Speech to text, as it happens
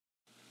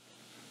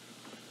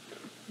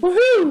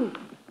Woohoo!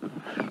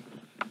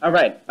 All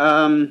right.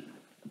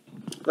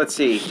 Let's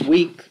see.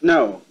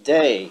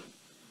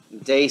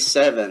 Day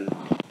 7.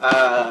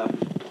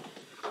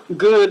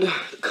 Good,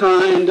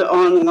 kind,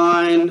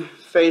 online,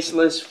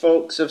 faceless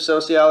folks of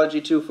Sociology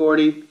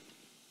 240.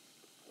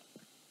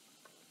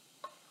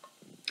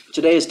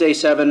 Today is day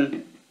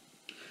 7.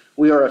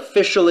 We are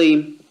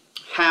officially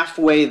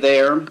halfway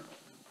there.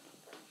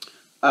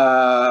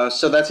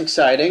 So that's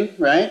exciting,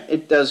 right?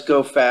 It does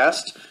go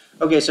fast.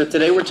 Okay, so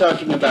today we're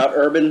talking about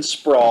urban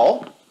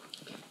sprawl.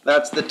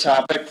 That's the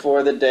topic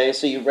for the day.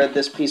 So you read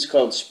this piece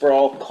called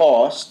Sprawl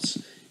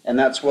Costs, and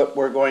that's what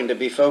we're going to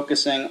be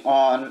focusing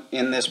on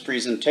in this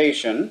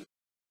presentation.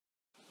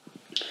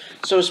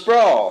 So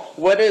sprawl,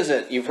 what is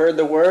it? You've heard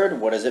the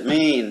word. What does it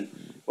mean?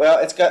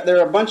 Well, there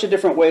are a bunch of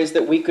different ways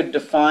that we could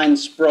define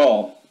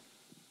sprawl.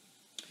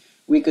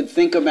 We could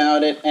think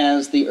about it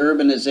as the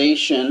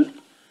urbanization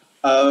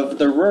of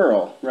the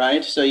rural,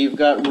 right? So you've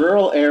got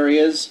rural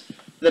areas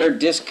that are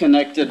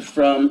disconnected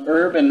from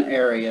urban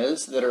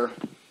areas, that are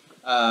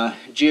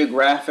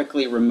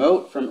geographically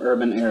remote from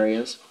urban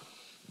areas.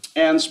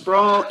 And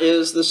sprawl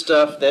is the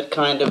stuff that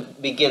kind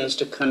of begins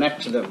to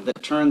connect them,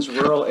 that turns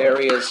rural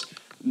areas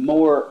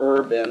more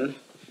urban,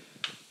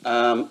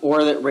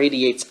 or that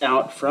radiates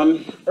out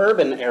from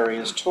urban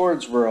areas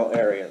towards rural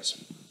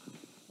areas.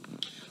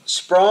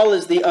 Sprawl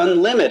is the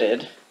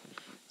unlimited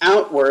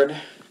outward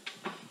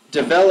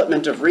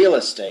development of real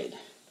estate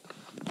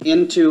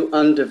into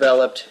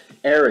undeveloped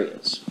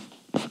areas.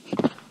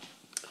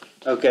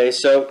 Okay,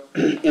 so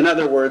in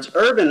other words,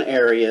 urban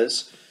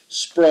areas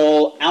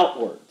sprawl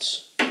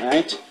outwards,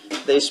 right?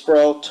 They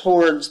sprawl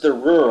towards the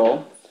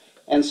rural,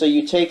 and so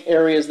you take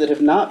areas that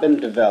have not been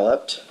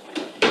developed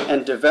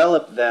and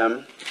develop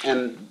them,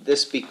 and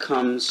this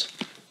becomes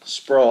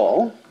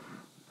sprawl.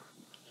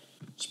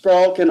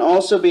 Sprawl can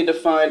also be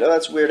defined, oh,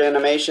 that's weird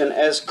animation,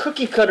 as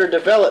cookie-cutter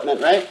development,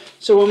 right?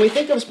 So when we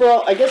think of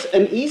sprawl, I guess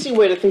an easy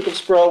way to think of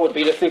sprawl would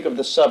be to think of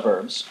the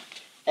suburbs.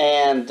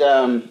 And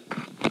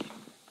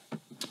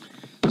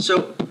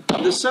so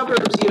the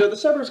suburbs, the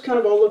suburbs kind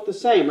of all look the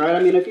same, right? I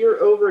mean, if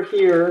you're over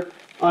here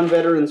on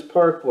Veterans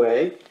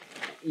Parkway,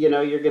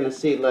 you're going to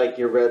see like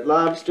your Red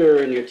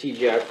Lobster and your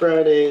TGI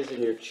Fridays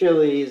and your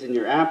Chili's and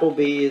your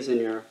Applebee's and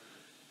your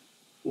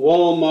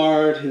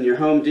Walmart and your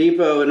Home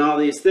Depot and all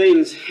these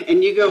things,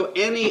 and you go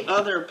any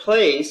other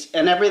place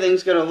and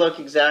everything's going to look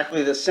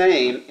exactly the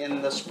same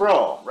in the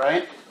sprawl,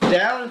 right?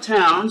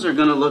 Downtowns are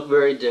going to look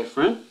very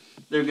different.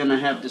 They're going to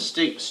have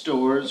distinct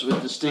stores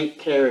with distinct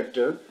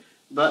character,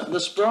 but the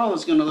sprawl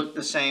is going to look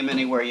the same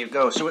anywhere you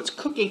go. So it's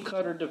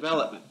cookie-cutter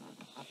development.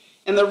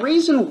 And the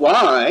reason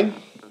why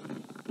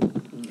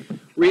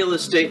real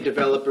estate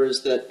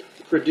developers that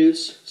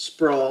produce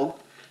sprawl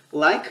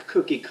like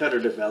cookie-cutter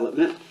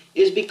development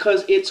is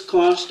because it's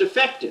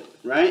cost-effective,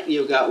 right?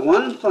 You've got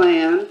one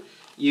plan,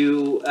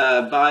 you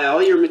buy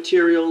all your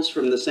materials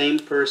from the same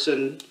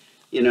person,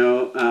 you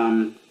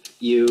know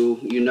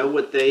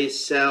what they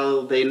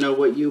sell, they know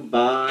what you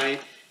buy,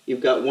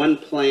 you've got one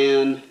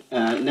plan,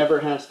 never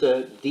has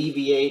to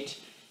deviate,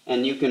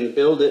 and you can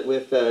build it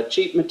with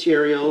cheap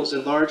materials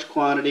in large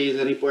quantities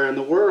anywhere in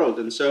the world.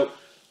 And so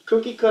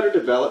cookie-cutter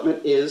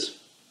development is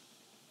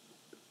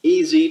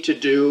easy to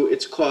do,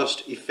 it's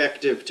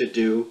cost-effective to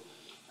do.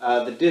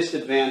 The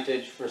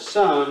disadvantage for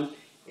some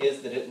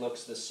is that it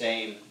looks the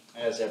same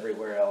as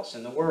everywhere else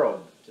in the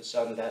world. To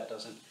some, that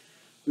doesn't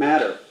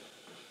matter.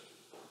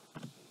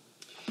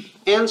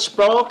 And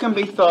sprawl can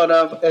be thought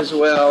of as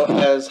well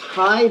as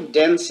high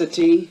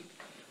intensity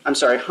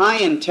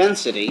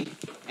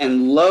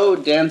and low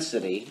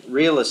density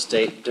real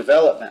estate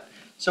development.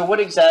 So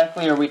what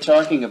exactly are we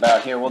talking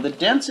about here? Well, the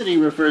density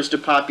refers to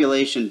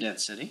population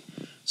density.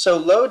 So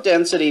low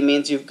density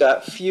means you've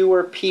got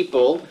fewer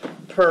people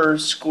per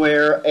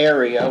square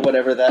area,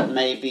 whatever that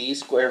may be,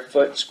 square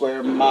foot,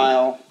 square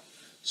mile,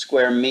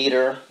 square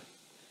meter.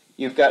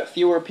 You've got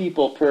fewer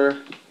people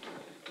per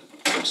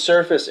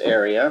surface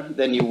area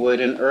than you would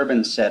in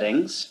urban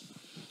settings,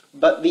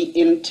 but the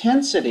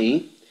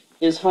intensity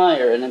is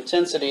higher, and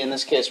intensity in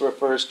this case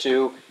refers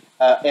to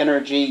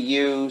energy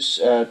use,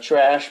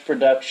 trash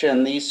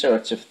production, these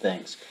sorts of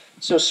things.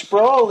 So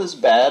sprawl is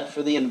bad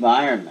for the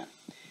environment,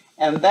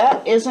 and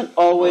that isn't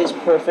always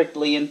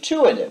perfectly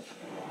intuitive,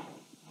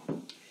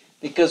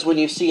 because when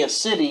you see a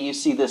city, you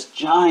see this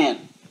giant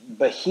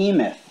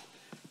behemoth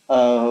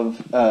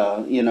of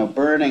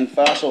burning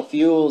fossil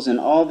fuels and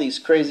all these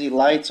crazy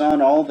lights on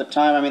all the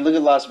time. I mean, look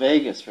at Las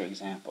Vegas, for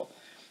example,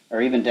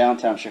 or even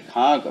downtown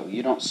Chicago.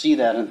 You don't see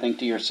that and think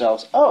to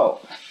yourselves,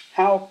 oh,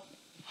 how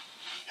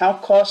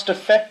cost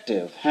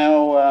effective,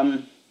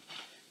 how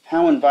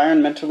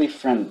environmentally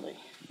friendly,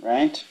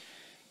 right?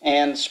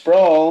 And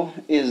sprawl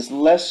is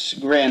less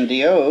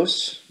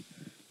grandiose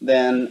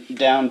than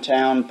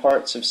downtown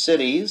parts of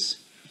cities,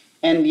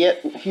 and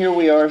yet here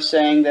we are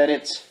saying that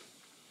it's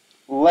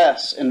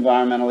less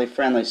environmentally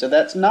friendly. So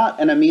that's not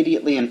an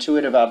immediately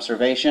intuitive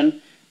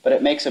observation, but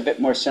it makes a bit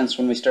more sense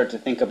when we start to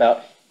think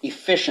about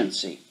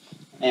efficiency.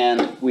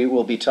 And we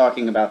will be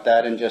talking about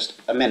that in just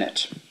a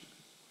minute.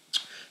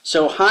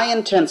 So high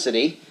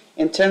intensity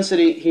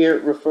Intensity here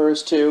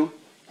refers to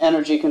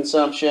energy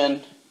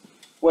consumption,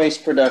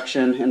 waste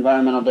production,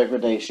 environmental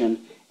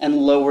degradation, and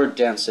lower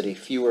density,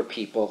 fewer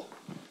people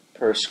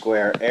per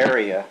square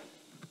area.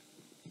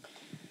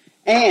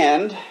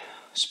 And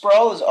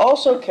sprawl is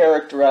also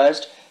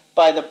characterized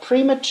by the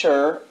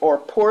premature or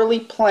poorly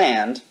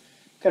planned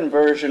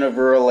conversion of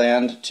rural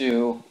land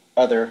to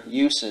other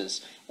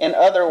uses. In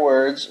other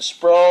words,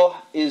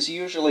 sprawl is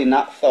usually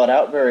not thought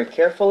out very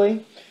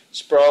carefully.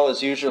 Sprawl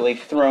is usually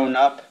thrown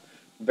up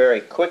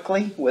very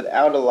quickly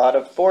without a lot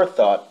of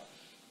forethought.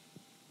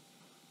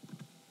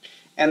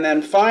 And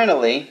then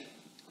finally,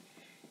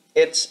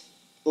 it's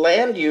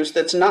land use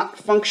that's not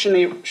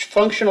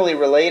functionally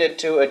related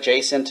to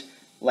adjacent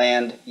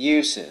land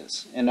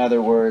uses. In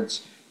other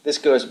words, this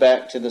goes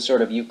back to the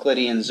sort of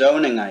Euclidean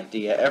zoning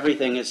idea.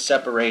 Everything is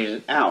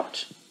separated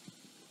out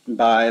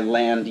by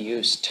land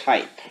use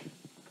type.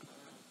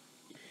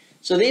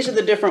 So these are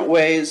the different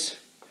ways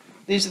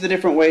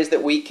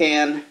that we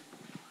can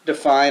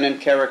define and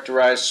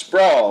characterize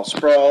sprawl.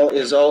 Sprawl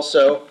is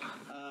also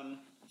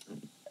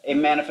a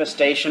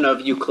manifestation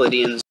of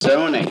Euclidean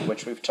zoning,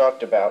 which we've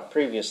talked about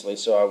previously,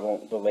 so I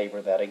won't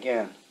belabor that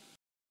again.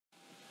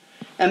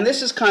 And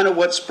this is kind of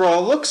what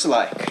sprawl looks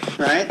like,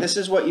 right? This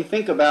is what you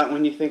think about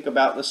when you think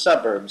about the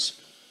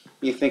suburbs.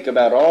 You think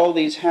about all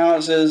these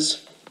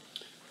houses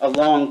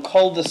along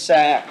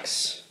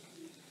cul-de-sacs,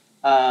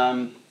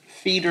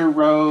 feeder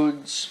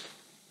roads,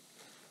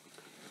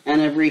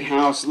 and every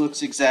house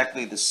looks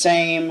exactly the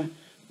same.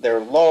 They're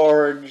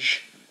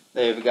large.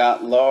 They've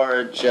got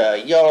large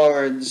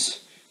yards.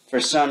 For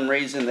some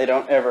reason, they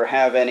don't ever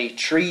have any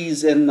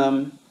trees in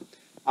them.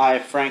 I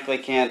frankly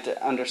can't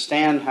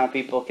understand how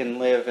people can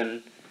live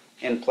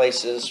in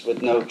places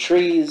with no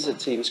trees.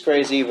 It seems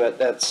crazy, but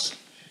that's,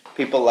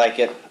 people like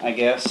it, I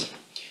guess.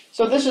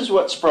 So this is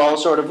what sprawl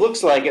sort of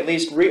looks like, at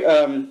least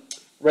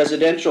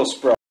residential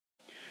sprawl.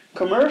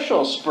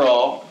 Commercial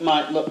sprawl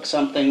might look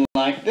something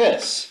like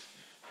this,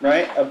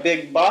 right? A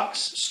big box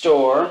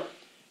store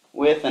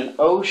with an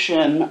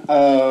ocean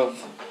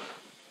of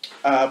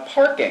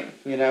parking,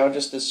 you know,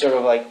 just this sort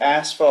of like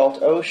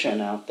asphalt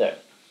ocean out there.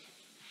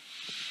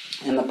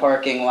 And the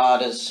parking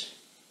lot is,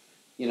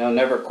 you know,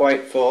 never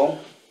quite full.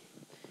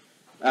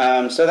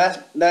 So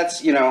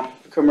that's, you know,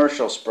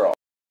 commercial sprawl.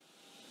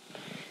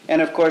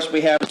 And of course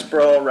we have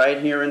sprawl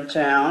right here in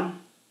town.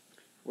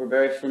 We're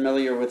very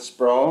familiar with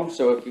sprawl,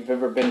 so if you've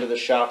ever been to the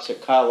shops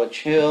at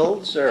College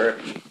Hills or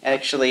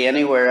actually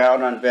anywhere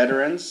out on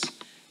Veterans,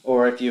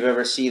 or if you've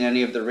ever seen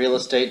any of the real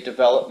estate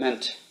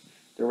development,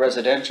 the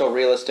residential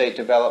real estate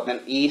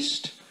development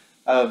east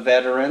of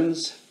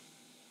Veterans,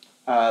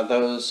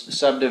 those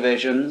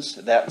subdivisions,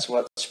 that's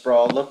what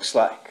sprawl looks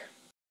like.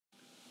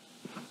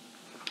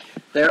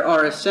 There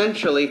are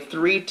essentially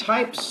three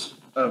types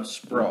of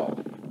sprawl.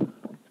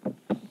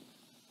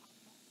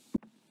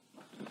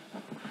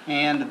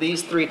 And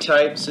these three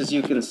types, as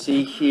you can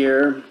see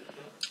here,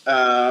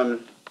 all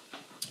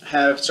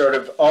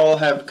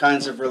have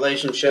kinds of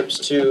relationships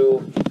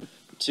to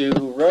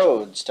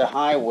roads, to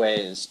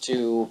highways,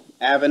 to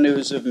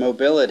avenues of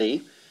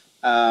mobility.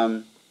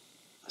 So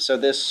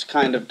this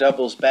kind of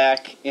doubles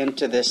back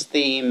into this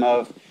theme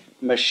of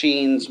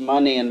machines,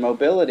 money, and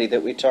mobility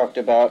that we talked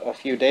about a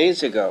few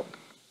days ago.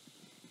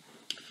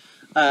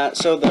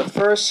 So the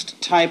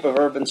first type of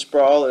urban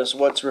sprawl is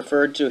what's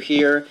referred to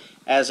here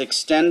as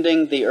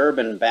extending the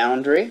urban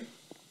boundary.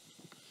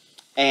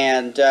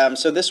 And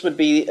so this would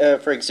be,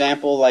 for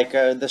example, like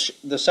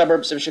the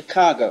suburbs of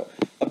Chicago,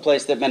 a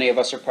place that many of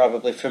us are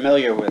probably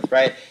familiar with,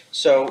 right?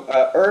 So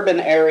urban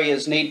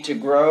areas need to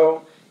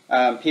grow.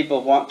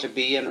 People want to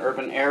be in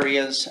urban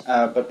areas,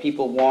 but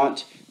people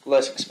want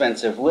less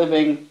expensive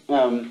living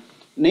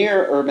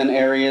near urban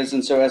areas,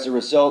 and so as a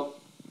result,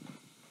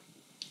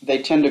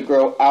 they tend to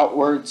grow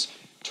outwards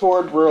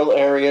toward rural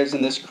areas,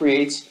 and this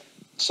creates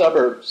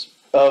suburbs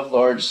of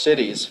large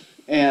cities.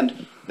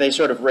 And they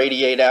sort of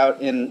radiate out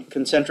in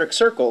concentric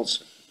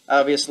circles.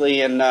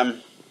 Obviously,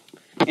 in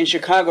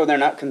Chicago, they're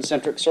not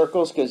concentric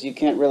circles because you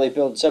can't really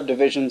build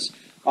subdivisions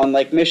on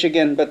Lake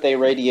Michigan, but they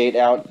radiate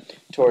out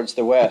towards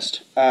the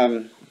west.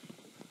 The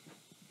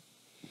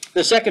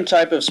second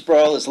type of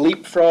sprawl is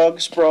leapfrog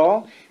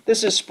sprawl.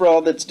 This is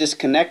sprawl that's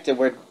disconnected,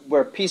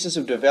 where pieces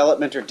of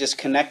development are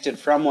disconnected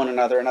from one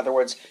another, in other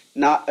words,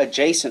 not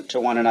adjacent to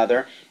one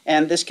another.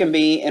 And this can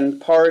be in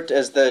part,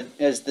 as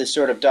the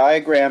sort of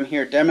diagram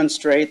here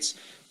demonstrates,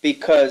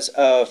 because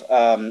of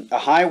a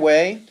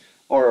highway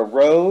or a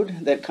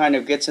road that kind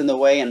of gets in the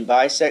way and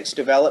bisects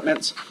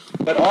developments.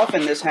 But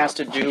often this has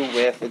to do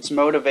with, it's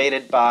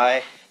motivated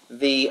by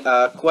the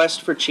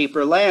quest for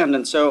cheaper land.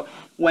 And so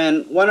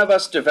when one of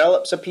us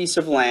develops a piece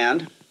of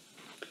land,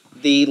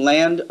 the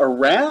land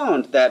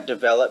around that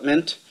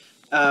development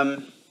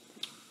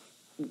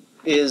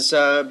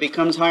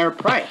becomes higher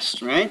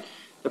priced, right?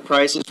 The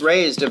price is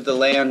raised of the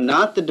land,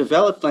 not the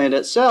developed land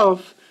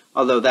itself,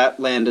 although that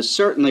land is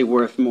certainly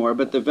worth more,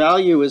 but the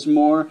value is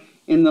more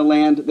in the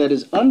land that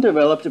is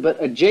undeveloped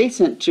but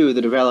adjacent to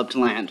the developed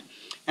land.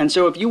 And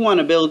so if you want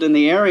to build in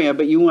the area,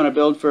 but you want to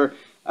build for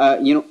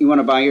you want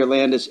to buy your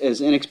land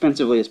as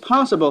inexpensively as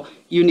possible,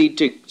 you need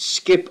to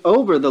skip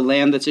over the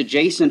land that's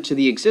adjacent to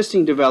the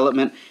existing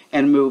development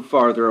and move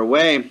farther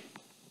away.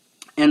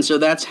 And so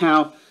that's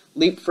how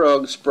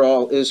leapfrog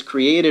sprawl is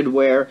created,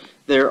 where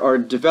there are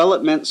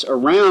developments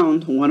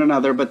around one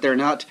another, but they're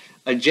not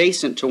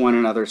adjacent to one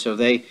another, so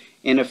they,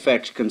 in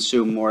effect,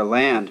 consume more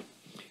land.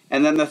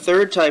 And then the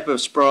third type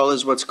of sprawl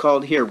is what's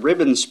called here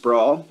ribbon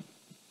sprawl.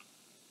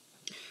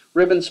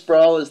 Ribbon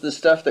sprawl is the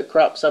stuff that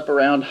crops up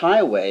around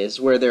highways,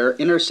 where there are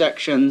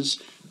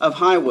intersections of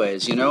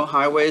highways. You know,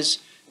 highways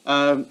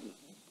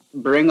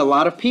bring a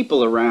lot of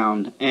people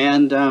around,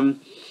 and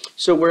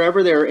so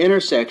wherever there are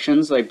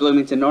intersections, like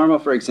Bloomington Normal,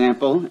 for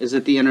example, is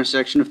at the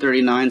intersection of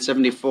 39,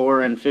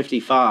 74, and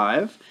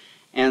 55,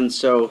 and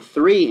so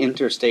 3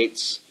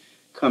 interstates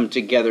come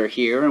together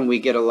here, and we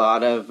get a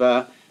lot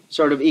of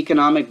sort of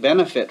economic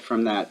benefit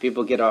from that.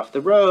 People get off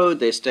the road,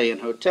 they stay in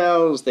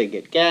hotels, they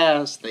get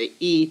gas, they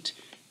eat,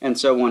 and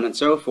so on and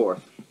so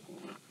forth.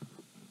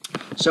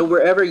 So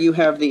wherever you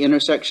have the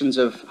intersections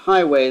of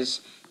highways,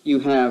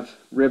 you have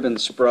ribbon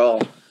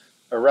sprawl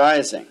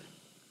arising.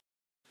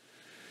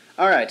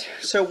 All right,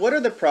 so what are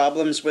the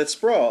problems with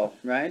sprawl,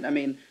 right? I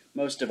mean,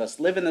 most of us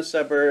live in the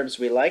suburbs,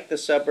 we like the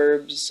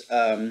suburbs.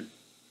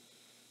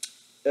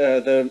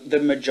 The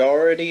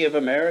majority of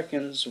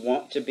Americans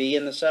want to be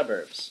in the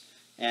suburbs,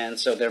 and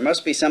so there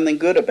must be something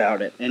good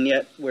about it, and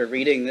yet we're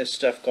reading this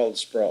stuff called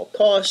Sprawl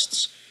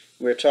Costs.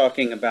 We're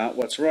talking about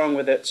what's wrong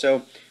with it.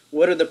 So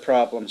what are the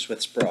problems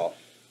with sprawl?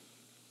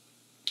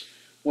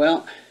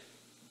 Well,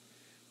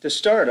 to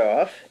start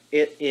off,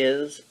 it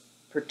is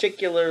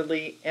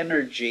particularly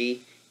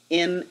energy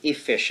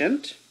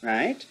inefficient,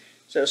 right?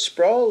 So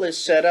sprawl is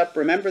set up,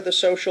 remember the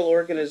social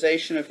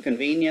organization of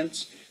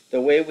convenience, the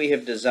way we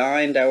have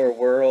designed our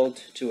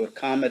world to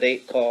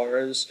accommodate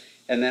cars,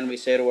 and then we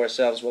say to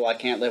ourselves, well, I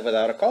can't live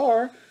without a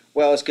car.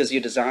 Well, it's because you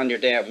designed your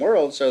damn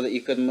world so that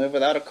you couldn't live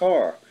without a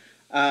car.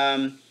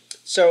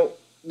 So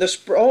the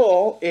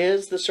sprawl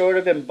is the sort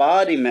of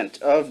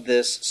embodiment of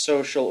this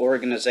social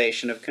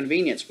organization of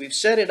convenience. We've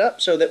set it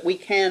up so that we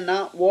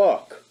cannot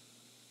walk.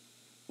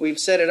 We've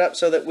set it up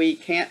so that we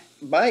can't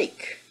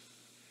bike.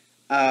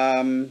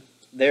 There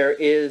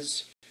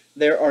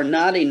are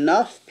not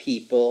enough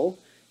people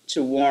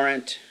to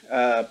warrant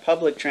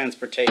public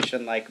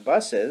transportation like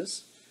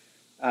buses,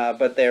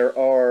 but there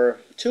are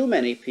too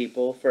many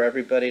people for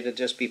everybody to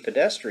just be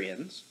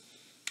pedestrians.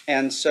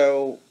 And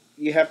so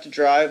you have to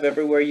drive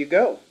everywhere you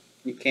go.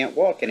 You can't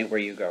walk anywhere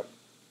you go.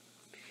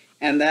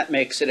 And that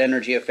makes it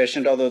energy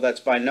efficient, although that's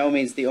by no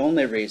means the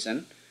only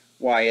reason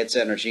why it's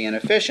energy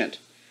inefficient.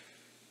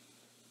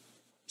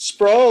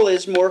 Sprawl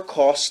is more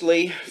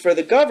costly for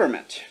the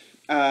government,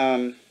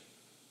 and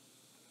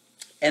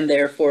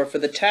therefore for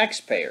the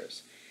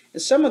taxpayers.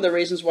 And some of the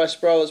reasons why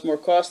sprawl is more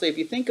costly, if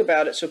you think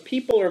about it, so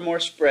people are more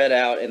spread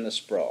out in the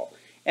sprawl.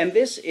 And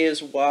this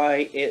is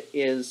why it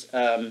is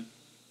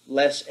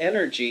less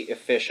energy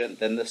efficient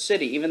than the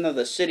city, even though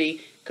the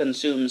city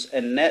consumes a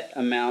net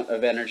amount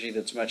of energy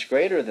that's much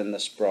greater than the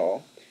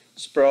sprawl.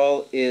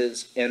 Sprawl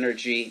is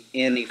energy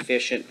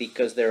inefficient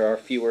because there are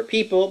fewer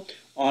people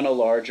on a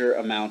larger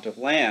amount of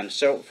land.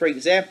 So, for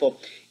example,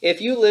 if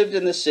you lived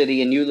in the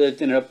city and you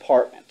lived in an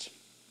apartment,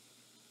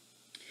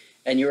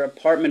 and your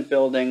apartment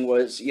building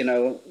was, you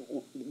know,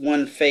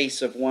 one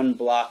face of 1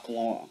 block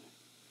long,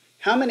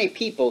 how many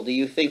people do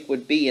you think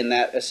would be in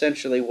that,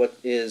 essentially what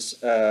is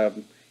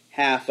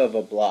half of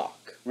a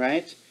block,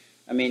 right?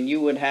 I mean, you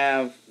would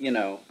have, you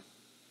know,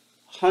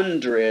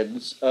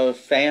 hundreds of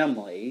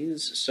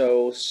families,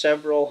 so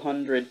several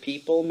hundred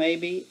people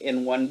maybe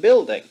in one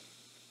building.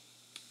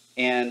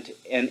 And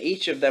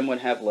each of them would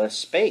have less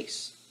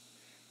space.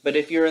 But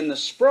if you're in the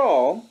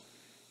sprawl,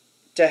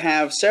 to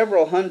have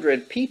several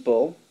hundred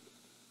people,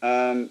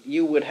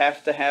 you would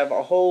have to have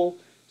a whole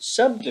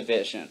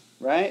subdivision,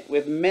 right,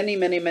 with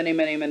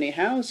many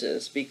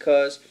houses,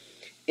 because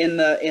in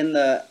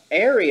the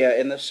area,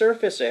 in the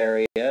surface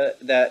area,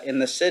 that in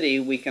the city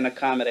we can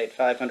accommodate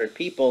 500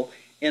 people,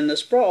 in the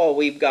sprawl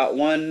we've got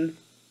one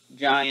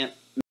giant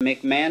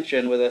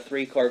McMansion with a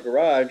 3-car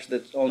garage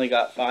that's only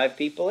got 5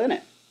 people in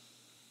it.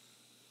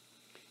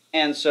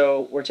 And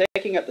so we're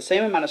taking up the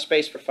same amount of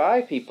space for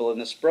 5 people in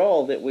the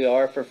sprawl that we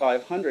are for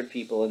 500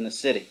 people in the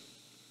city.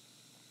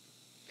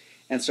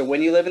 And so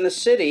when you live in the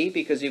city,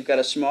 because you've got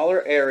a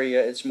smaller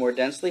area, it's more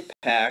densely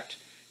packed,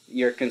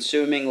 you're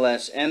consuming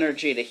less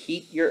energy to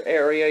heat your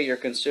area, you're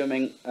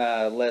consuming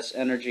less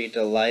energy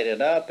to light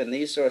it up, and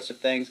these sorts of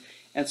things.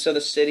 And so the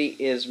city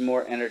is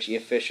more energy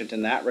efficient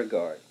in that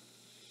regard.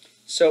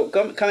 So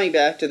coming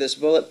back to this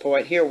bullet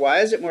point here, why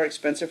is it more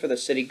expensive for the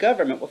city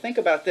government? Well, think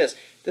about this.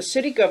 The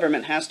city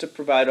government has to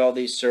provide all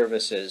these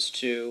services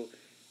to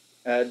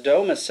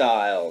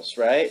domiciles,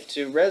 right,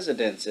 to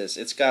residences.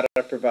 It's got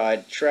to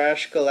provide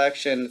trash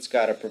collection, it's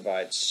got to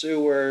provide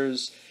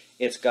sewers,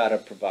 it's got to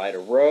provide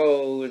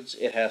roads,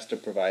 it has to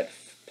provide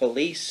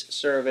police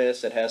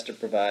service, it has to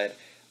provide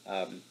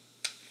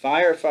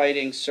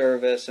firefighting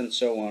service, and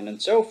so on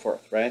and so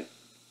forth, right?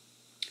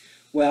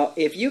 Well,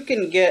 if you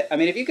can get, I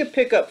mean, if you could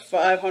pick up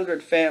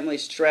 500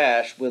 families'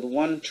 trash with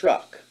one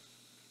truck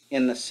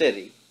in the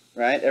city,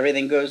 right?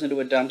 Everything goes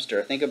into a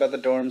dumpster. Think about the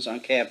dorms on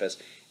campus.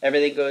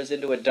 Everything goes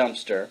into a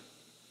dumpster.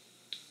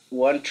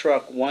 One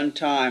truck, one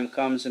time,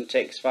 comes and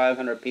takes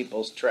 500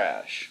 people's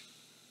trash.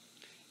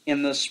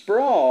 In the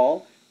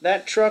sprawl,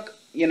 that truck,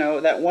 you know,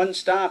 that one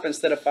stop,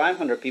 instead of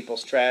 500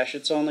 people's trash,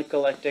 it's only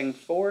collecting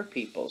 4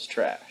 people's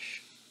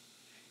trash.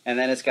 And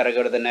then it's got to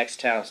go to the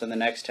next house and the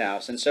next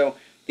house. And so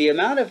the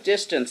amount of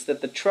distance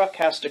that the truck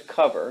has to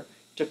cover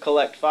to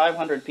collect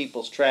 500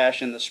 people's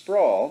trash in the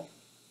sprawl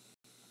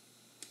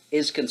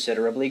is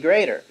considerably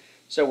greater.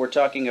 So we're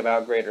talking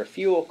about greater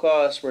fuel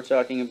costs, we're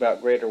talking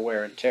about greater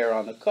wear and tear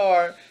on the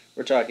car,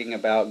 we're talking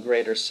about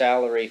greater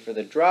salary for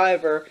the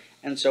driver,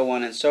 and so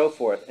on and so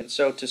forth. And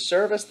so to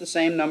service the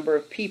same number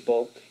of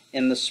people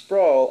in the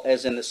sprawl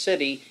as in the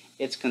city,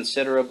 it's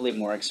considerably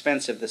more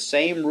expensive. The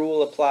same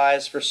rule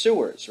applies for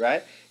sewers,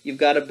 right? You've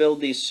got to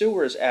build these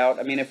sewers out.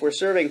 I mean, if we're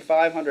serving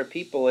 500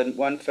 people in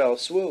one fell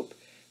swoop,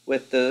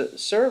 with the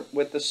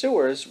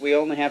sewers, we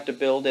only have to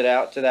build it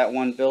out to that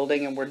one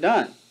building and we're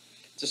done.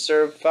 To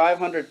serve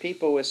 500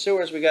 people with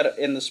sewers,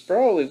 in the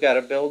sprawl, we've got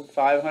to build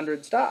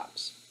 500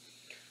 stops.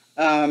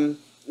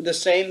 The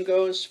same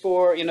goes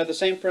for, you know, the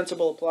same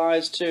principle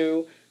applies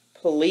to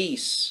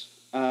police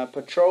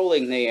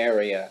patrolling the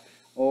area,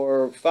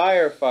 or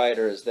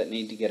firefighters that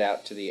need to get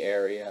out to the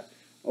area,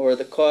 or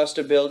the cost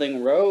of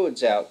building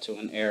roads out to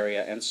an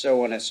area, and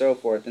so on and so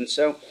forth. And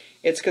so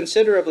it's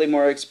considerably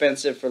more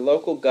expensive for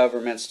local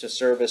governments to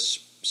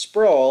service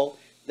sprawl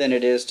than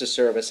it is to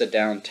service a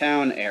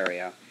downtown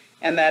area.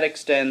 And that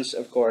extends,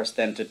 of course,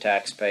 then to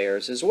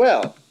taxpayers as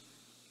well.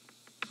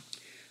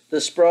 The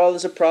sprawl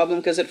is a problem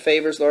because it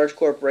favors large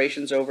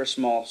corporations over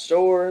small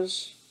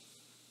stores.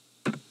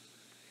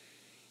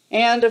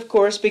 And, of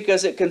course,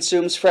 because it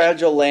consumes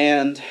fragile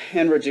land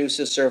and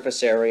reduces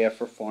surface area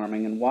for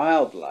farming and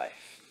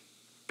wildlife.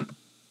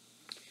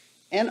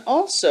 And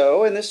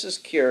also, and this is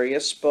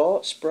curious,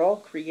 sprawl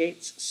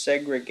creates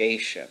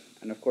segregation.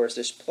 And, of course,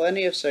 there's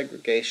plenty of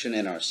segregation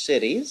in our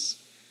cities.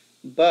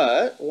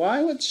 But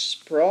why would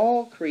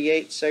sprawl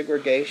create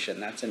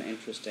segregation? That's an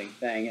interesting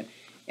thing.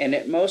 And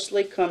it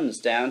mostly comes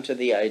down to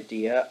the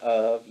idea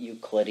of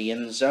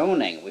Euclidean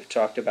zoning. We've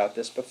talked about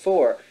this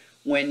before.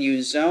 When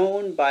you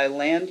zone by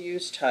land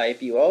use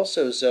type, you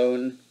also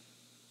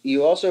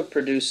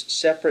produce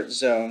separate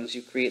zones.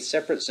 You create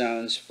separate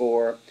zones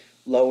for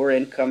lower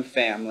income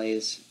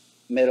families,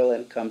 middle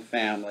income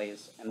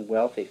families, and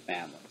wealthy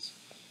families.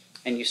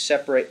 And you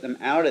separate them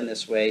out in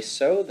this way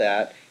so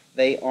that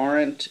they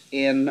aren't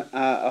in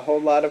a whole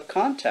lot of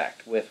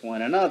contact with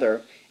one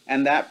another,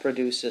 and that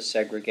produces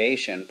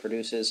segregation,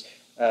 produces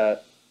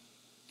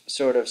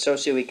sort of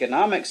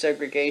socioeconomic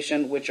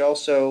segregation, which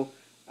also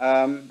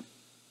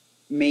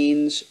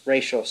means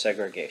racial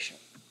segregation.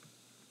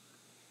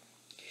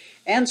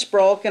 And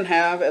sprawl can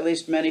have, at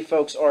least many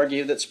folks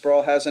argue, that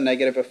sprawl has a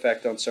negative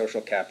effect on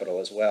social capital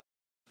as well.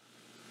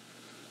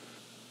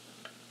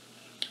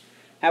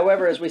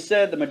 However, as we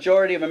said, the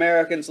majority of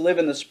Americans live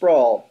in the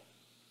sprawl,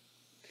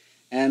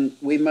 and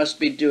we must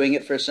be doing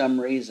it for some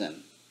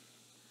reason.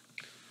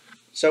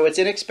 So it's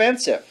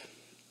inexpensive,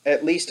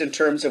 at least in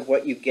terms of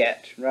what you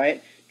get,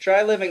 right?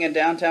 Try living in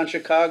downtown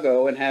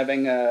Chicago and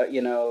having,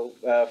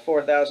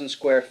 4,000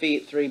 square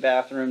feet, 3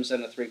 bathrooms,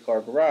 and a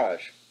 3-car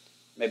garage.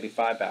 Maybe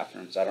 5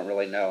 bathrooms, I don't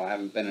really know. I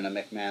haven't been in a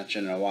McMansion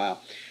in a while.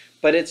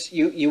 But it's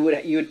you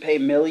would pay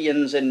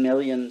millions and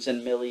millions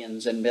and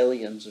millions and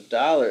millions of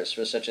dollars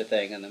for such a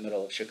thing in the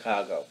middle of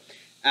Chicago.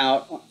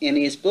 Out in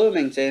East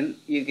Bloomington,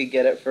 you could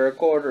get it for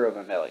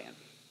 $250,000.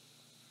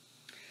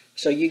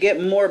 So you get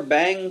more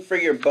bang for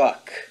your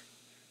buck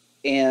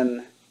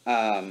in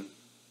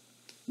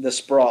the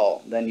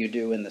sprawl than you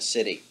do in the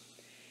city.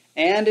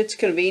 And it's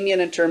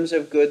convenient in terms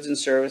of goods and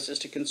services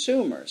to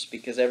consumers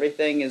because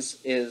everything is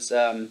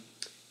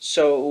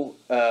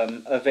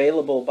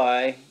available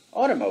by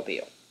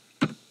automobile.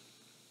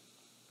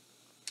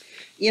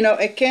 You know,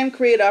 it can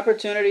create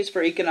opportunities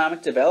for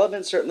economic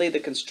development. Certainly the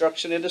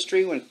construction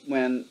industry,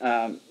 when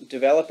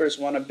developers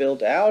want to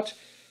build out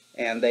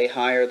and they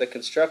hire the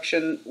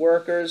construction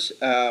workers,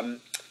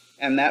 and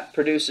that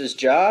produces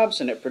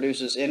jobs and it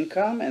produces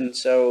income. And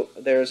so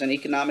there's an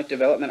economic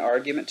development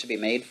argument to be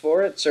made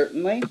for it,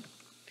 certainly.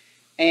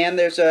 And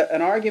there's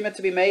an argument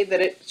to be made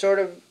that it sort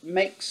of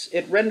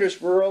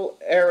renders rural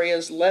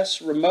areas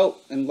less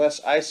remote and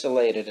less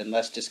isolated and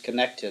less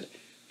disconnected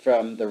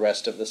from the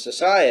rest of the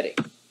society.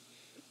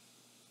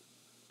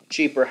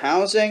 Cheaper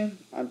housing,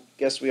 I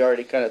guess we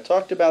already kind of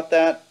talked about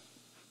that.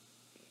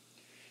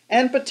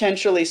 And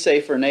potentially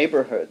safer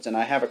neighborhoods. And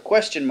I have a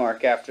question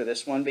mark after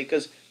this one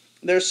because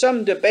there's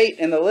some debate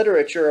in the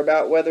literature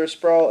about whether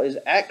sprawl is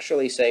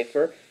actually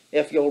safer.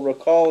 If you'll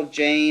recall,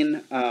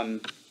 Jane, why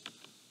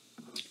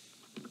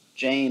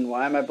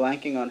am I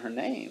blanking on her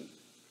name?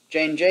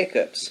 Jane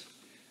Jacobs,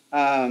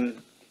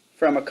 from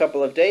a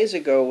couple of days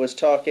ago, was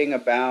talking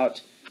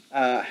about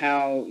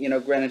how,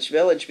 Greenwich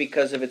Village,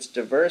 because of its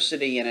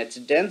diversity and its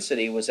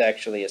density, was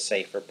actually a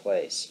safer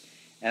place.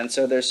 And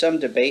so there's some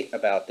debate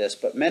about this,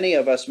 but many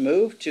of us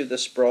move to the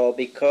sprawl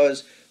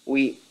because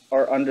we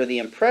are under the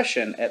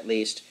impression, at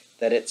least,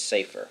 that it's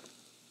safer.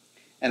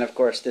 And of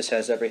course, this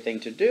has everything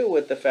to do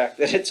with the fact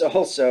that it's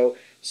also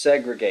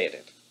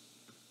segregated.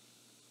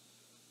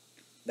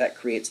 That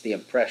creates the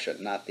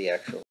impression, not the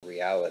actual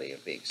reality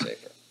of being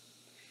safer.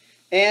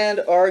 And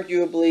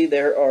arguably,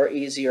 there are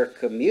easier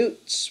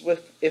commutes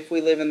if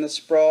we live in the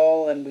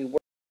sprawl and we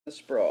work in the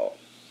sprawl.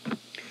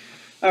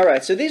 All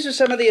right, so these are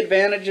some of the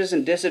advantages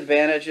and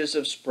disadvantages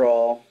of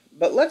sprawl.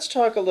 But let's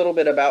talk a little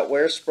bit about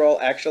where sprawl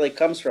actually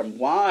comes from.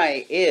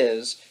 Why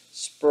is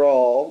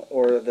sprawl,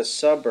 or the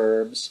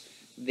suburbs,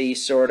 the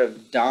sort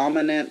of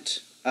dominant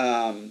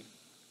real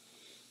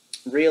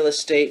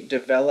estate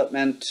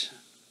development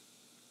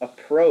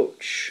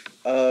approach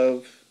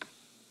of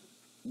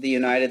the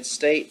United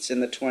States in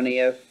the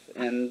 20th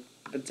and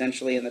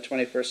potentially in the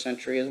 21st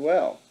century as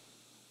well?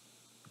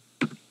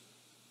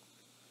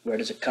 Where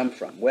does it come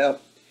from? Well,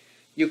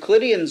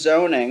 Euclidean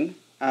zoning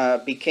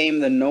became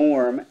the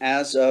norm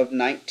as of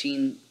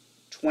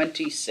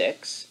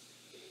 1926,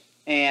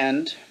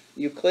 and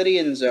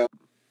Euclidean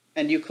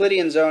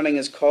zoning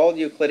is called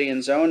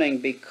Euclidean zoning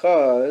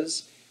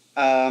because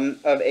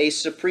of a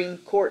Supreme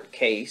Court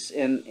case.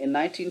 In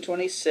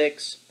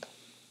 1926,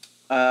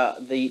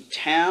 the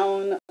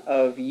town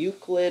of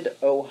Euclid,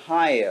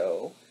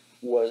 Ohio,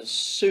 was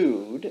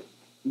sued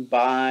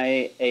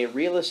by a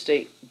real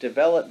estate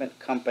development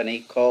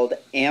company called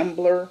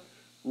Ambler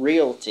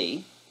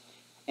Realty,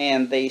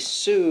 and they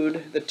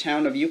sued the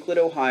town of Euclid,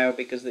 Ohio,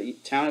 because the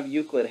town of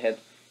Euclid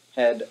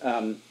had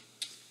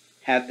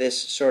this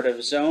sort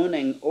of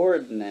zoning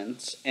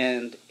ordinance,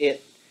 and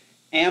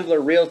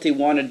Ambler Realty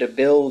wanted to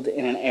build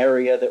in an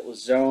area that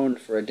was zoned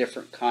for a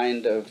different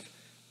kind of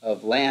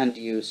land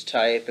use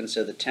type, and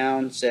so the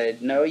town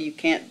said, no, you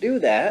can't do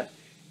that.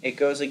 It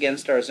goes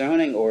against our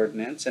zoning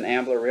ordinance. And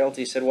Ambler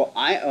Realty said, well,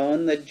 I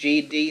own the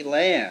GD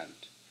land.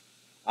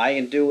 I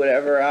can do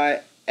whatever I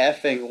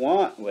effing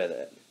want with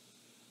it.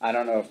 I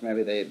don't know if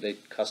maybe they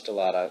cussed a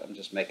lot. I'm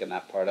just making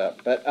that part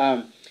up. But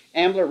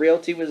Ambler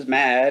Realty was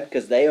mad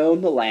because they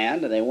owned the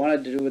land and they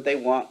wanted to do what they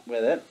want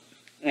with it.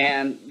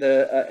 And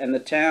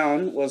the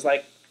town was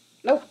like,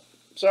 nope,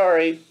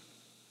 sorry.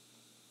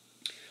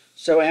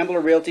 So Ambler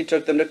Realty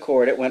took them to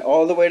court. It went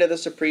all the way to the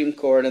Supreme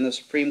Court, and the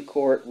Supreme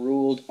Court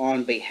ruled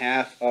on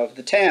behalf of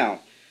the town.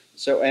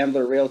 So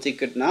Ambler Realty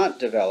could not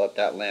develop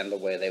that land the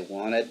way they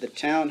wanted. The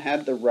town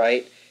had the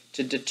right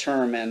to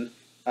determine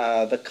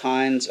the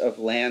kinds of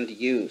land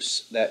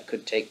use that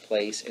could take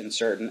place in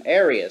certain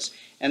areas.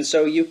 And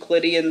so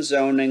Euclidean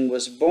zoning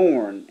was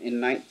born in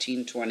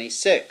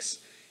 1926.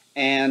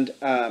 And,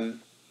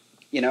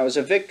 it was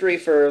a victory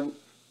for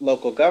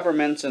local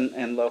governments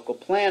and local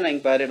planning,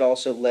 but it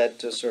also led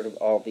to sort of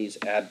all these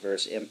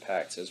adverse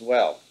impacts as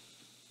well.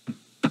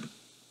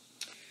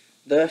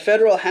 The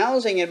Federal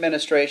Housing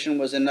Administration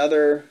was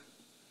another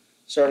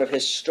sort of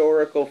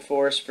historical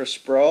force for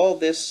sprawl.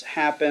 This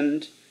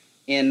happened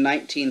in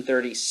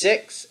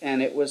 1936,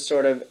 and it was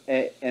sort of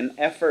an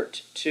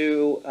effort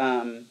to,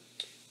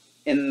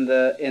 in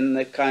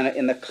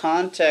the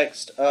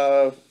context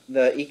of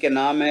the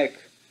economic,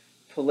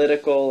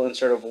 political, and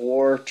sort of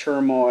war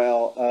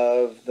turmoil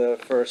of the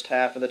first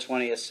half of the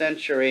 20th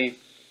century,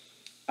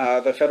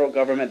 the federal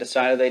government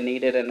decided they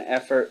needed an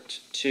effort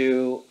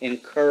to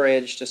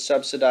encourage, to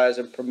subsidize,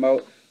 and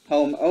promote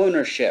home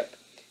ownership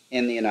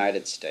in the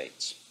United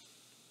States.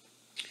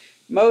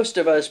 Most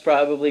of us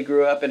probably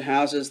grew up in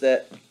houses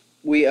that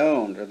we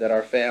owned or that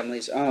our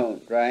families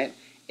owned, right?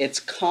 It's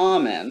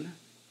common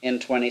in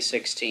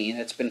 2016,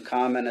 it's been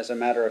common, as a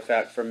matter of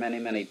fact, for many,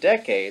 many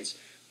decades,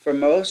 for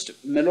most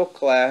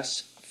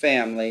middle-class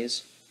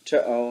families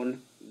to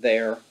own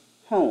their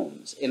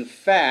homes. In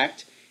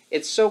fact,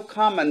 it's so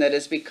common that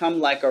it's become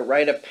like a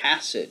rite of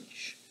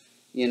passage.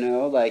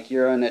 Like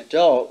you're an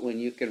adult when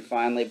you can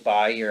finally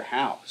buy your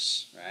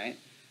house, right?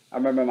 I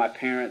remember my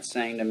parents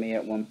saying to me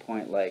at one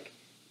point, like,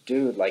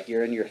 dude, like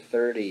you're in your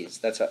 30s.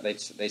 That's how they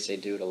say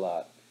dude a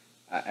lot.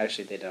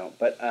 Actually, they don't.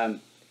 But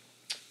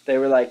they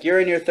were like,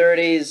 you're in your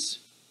 30s.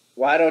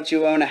 Why don't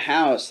you own a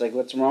house? Like,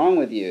 what's wrong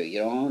with you? You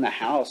don't own a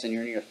house and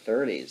you're in your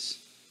 30s.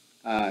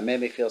 It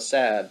made me feel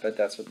sad, but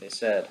that's what they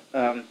said.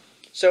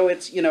 So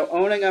it's,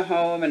 owning a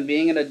home and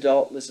being an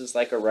adult, this is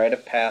like a rite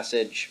of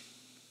passage.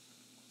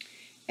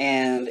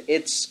 And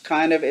it's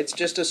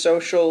just a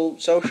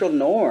social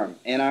norm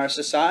in our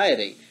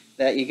society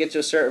that you get to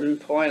a certain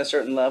point, a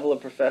certain level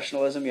of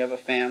professionalism, you have a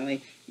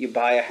family, you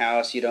buy a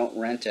house, you don't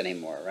rent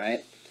anymore,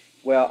 right?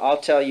 Well, I'll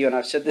tell you, and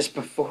I've said this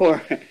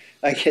before,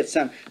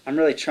 I'm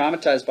really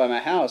traumatized by my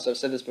house. I've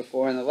said this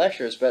before in the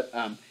lectures, but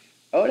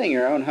owning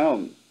your own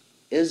home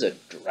is a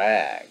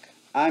drag.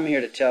 I'm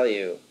here to tell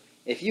you,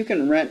 if you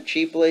can rent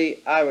cheaply,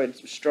 I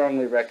would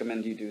strongly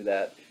recommend you do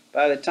that.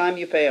 By the time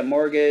you pay a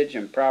mortgage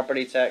and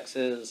property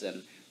taxes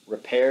and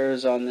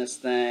repairs on this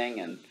thing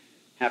and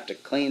have to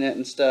clean it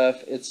and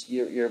stuff,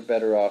 you're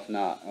better off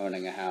not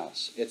owning a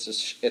house. It's a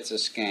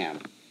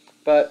scam.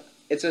 But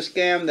it's a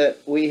scam that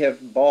we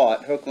have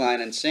bought hook,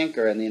 line, and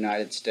sinker in the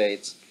United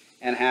States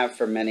and have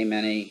for many,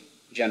 many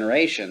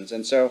generations.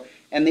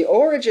 And the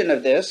origin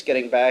of this,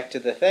 getting back to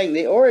the thing,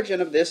 the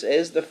origin of this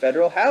is the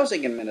Federal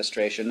Housing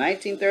Administration.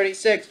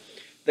 1936,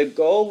 the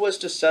goal was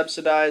to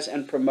subsidize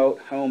and promote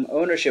home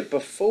ownership.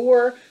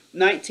 Before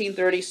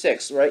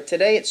 1936, right?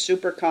 Today it's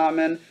super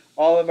common.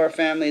 All of our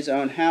families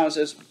own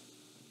houses,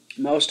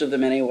 most of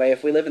them anyway.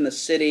 If we live in the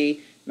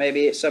city,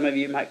 maybe some of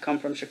you might come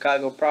from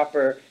Chicago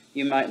proper,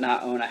 you might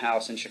not own a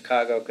house in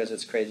Chicago because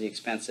it's crazy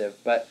expensive.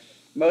 But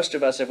most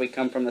of us, if we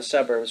come from the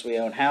suburbs, we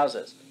own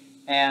houses.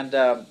 And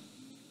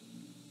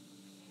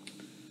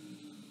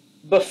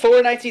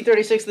before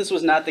 1936, this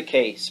was not the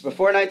case.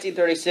 Before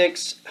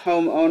 1936,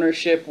 home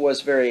ownership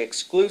was very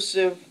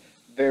exclusive.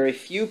 Very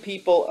few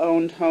people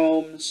owned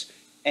homes,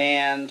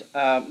 and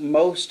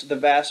the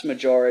vast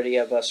majority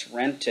of us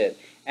rented.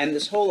 And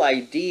this whole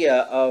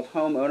idea of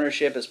home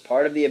ownership as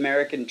part of the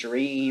American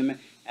dream,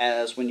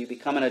 as when you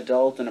become an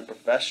adult and a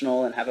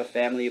professional and have a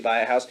family, you buy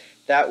a house,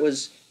 that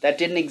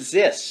didn't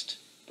exist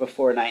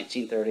before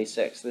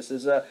 1936. This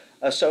is a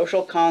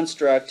social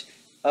construct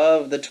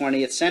of the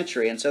 20th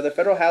century. And so the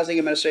Federal Housing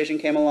Administration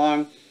came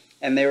along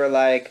and they were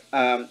like,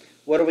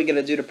 what are we going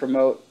to do to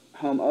promote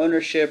home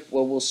ownership?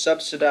 Well, we'll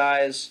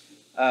subsidize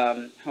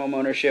home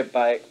ownership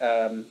by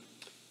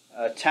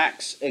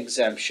tax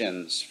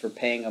exemptions for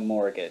paying a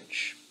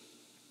mortgage.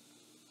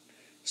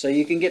 So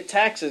you can get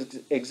tax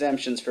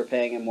exemptions for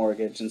paying a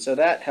mortgage, and so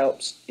that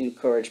helps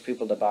encourage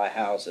people to buy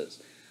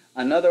houses.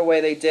 Another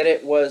way they did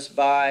it was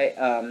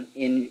by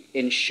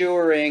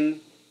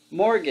insuring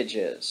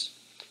mortgages.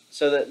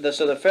 So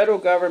the federal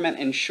government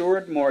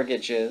insured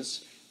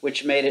mortgages,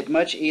 which made it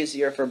much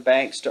easier for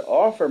banks to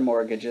offer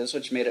mortgages,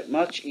 which made it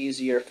much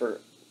easier for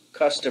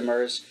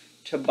customers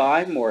to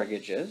buy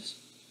mortgages.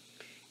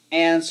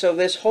 And so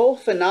this whole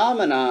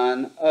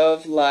phenomenon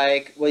of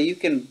like, well, you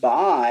can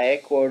buy,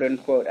 quote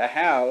unquote, a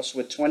house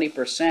with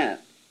 20%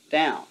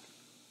 down,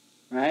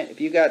 right?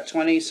 If you got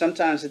 20,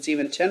 sometimes it's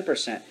even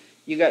 10%.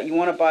 You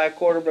want to buy a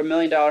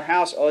 $250,000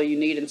 house, all you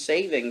need in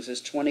savings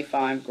is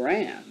 25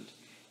 grand.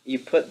 You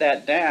put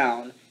that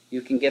down,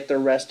 you can get the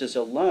rest as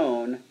a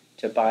loan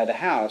to buy the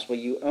house. Well,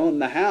 you own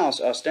the house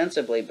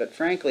ostensibly, but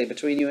frankly,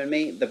 between you and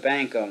me, the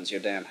bank owns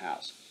your damn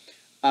house.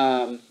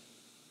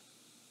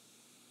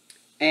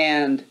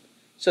 And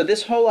so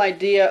this whole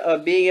idea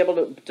of being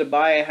able to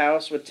buy a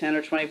house with 10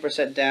 or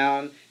 20%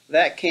 down,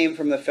 that came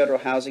from the Federal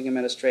Housing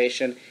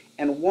Administration.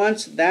 And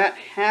once that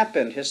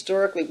happened,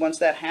 historically, once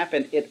that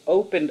happened, it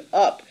opened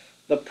up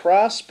the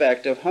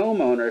prospect of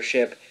home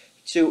ownership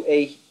to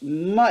a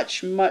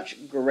much,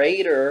 much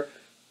greater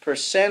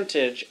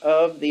percentage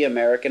of the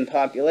American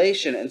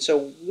population. And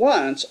so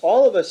once,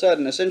 all of a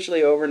sudden,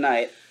 essentially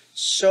overnight,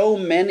 so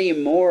many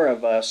more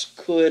of us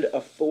could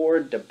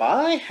afford to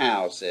buy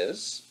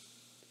houses,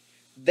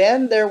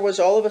 then there was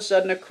all of a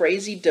sudden a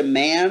crazy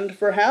demand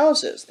for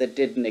houses that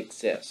didn't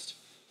exist.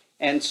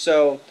 And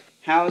so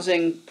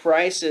housing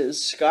prices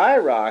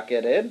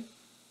skyrocketed,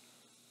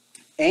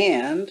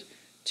 and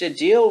to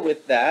deal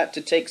with that,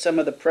 to take some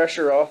of the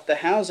pressure off the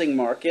housing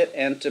market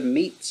and to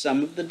meet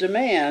some of the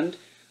demand,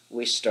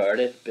 we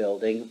started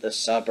building the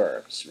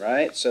suburbs,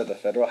 right? So the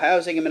Federal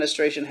Housing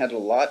Administration had a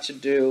lot to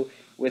do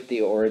with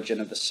the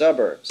origin of the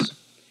suburbs.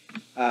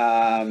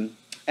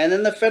 And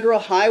then the Federal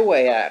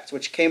Highway Act,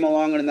 which came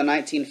along in the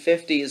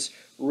 1950s,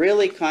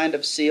 really kind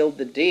of sealed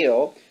the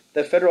deal.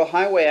 The Federal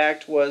Highway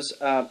Act was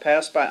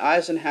passed by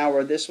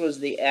Eisenhower. This was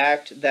the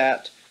act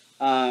that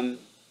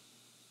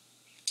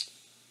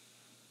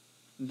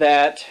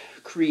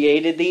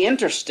created the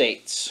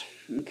interstates.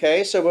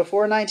 Okay, so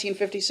before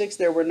 1956,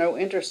 there were no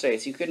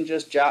interstates. You couldn't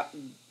just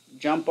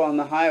jump on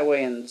the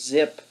highway and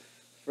zip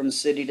from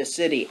city to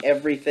city.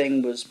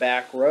 Everything was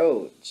back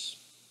roads,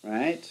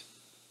 right?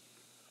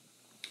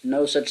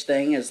 No such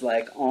thing as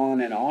like on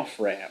and off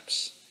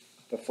ramps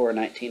before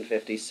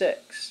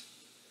 1956.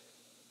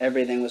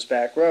 Everything was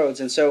back roads.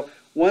 And so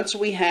once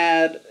we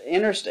had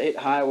interstate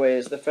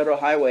highways, the Federal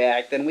Highway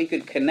Act, then we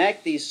could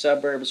connect these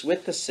suburbs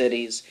with the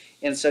cities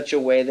in such a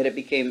way that it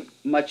became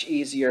much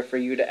easier for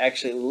you to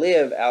actually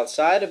live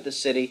outside of the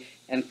city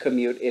and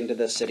commute into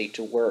the city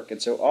to work.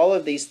 And so all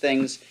of these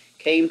things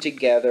came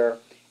together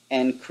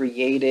and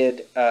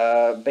created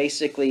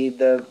basically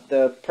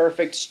the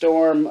perfect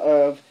storm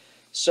of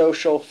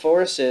social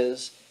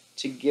forces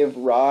to give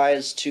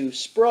rise to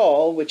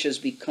sprawl, which has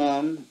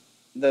become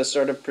the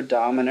sort of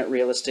predominant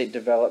real estate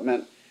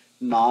development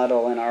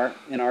model in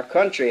our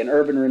country. And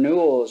urban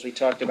renewal, as we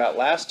talked about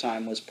last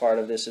time, was part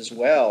of this as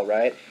well,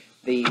 right?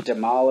 The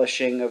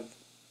demolishing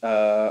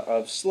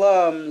of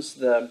slums,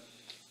 the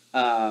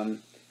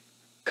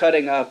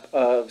cutting up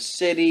of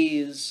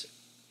cities,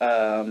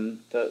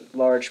 the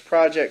large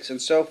projects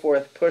and so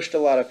forth pushed a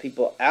lot of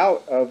people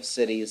out of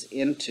cities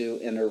into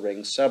inner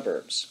ring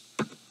suburbs.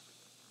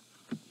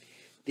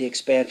 The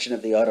expansion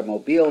of the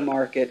automobile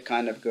market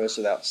kind of goes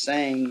without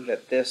saying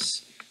that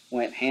this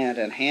went hand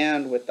in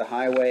hand with the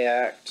Highway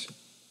Act,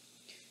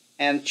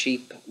 and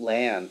cheap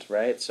land,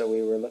 right? So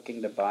we were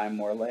looking to buy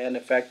more land.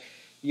 In fact,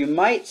 you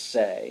might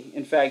say,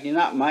 in fact, you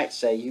not might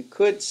say, you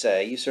could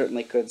say, you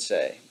certainly could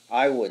say,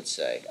 I would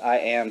say, I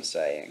am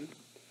saying,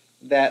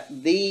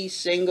 that the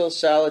single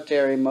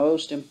solitary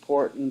most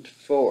important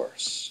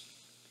force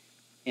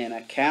in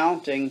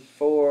accounting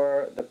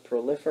for the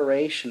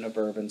proliferation of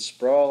urban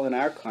sprawl in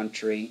our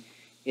country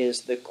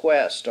is the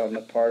quest on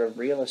the part of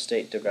real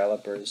estate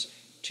developers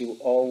to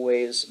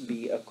always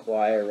be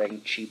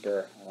acquiring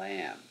cheaper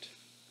land.